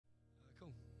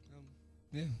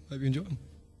Yeah, hope you enjoy them.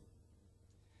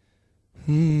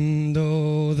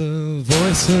 Though the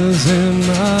voices in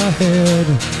my head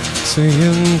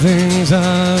saying things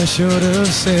I should have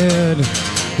said,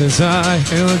 as I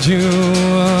held you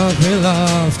up, we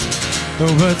laughed.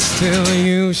 Oh, but still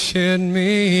you shut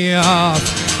me off.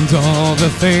 And all the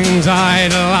things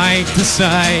I'd like to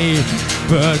say,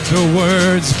 but the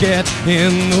words get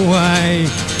in the way.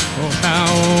 Oh, how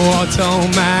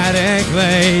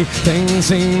automatically things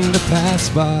seem to pass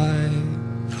by.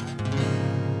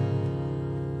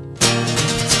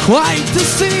 It's quite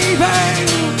deceiving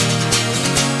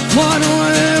what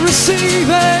we're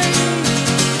receiving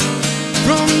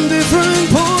from different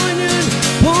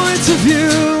points of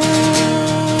view.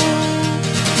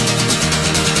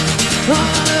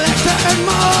 Elected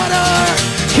motor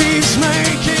keeps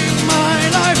making my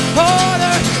life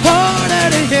harder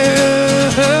to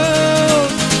use,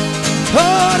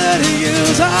 harder to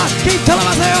use. I keep telling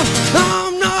myself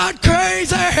I'm not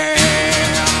crazy.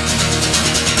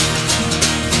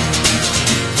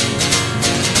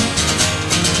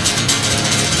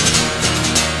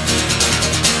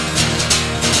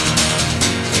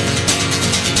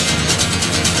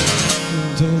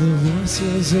 And all the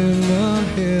voices in my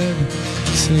head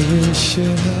singing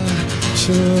shit I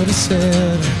should have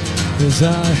said, as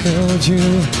I held you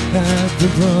at the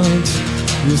brunt.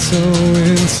 You're so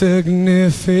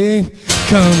insignificant,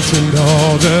 and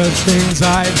all the things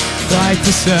I'd like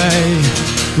to say,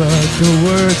 but the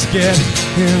words get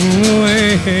in the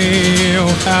way.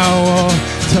 Oh, how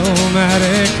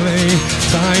automatically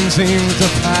time seems to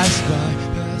pass by.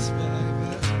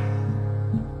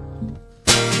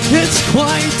 It's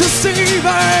quite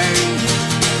deceiving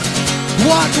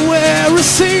what we're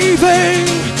receiving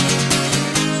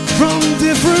from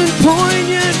different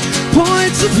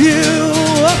points of view.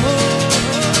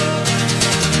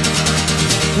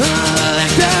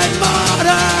 Elected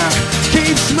motor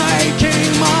keeps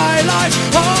making my life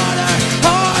harder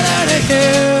to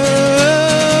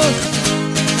use,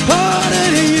 harder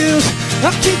to use. I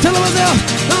keep telling myself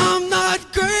I'm not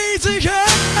crazy.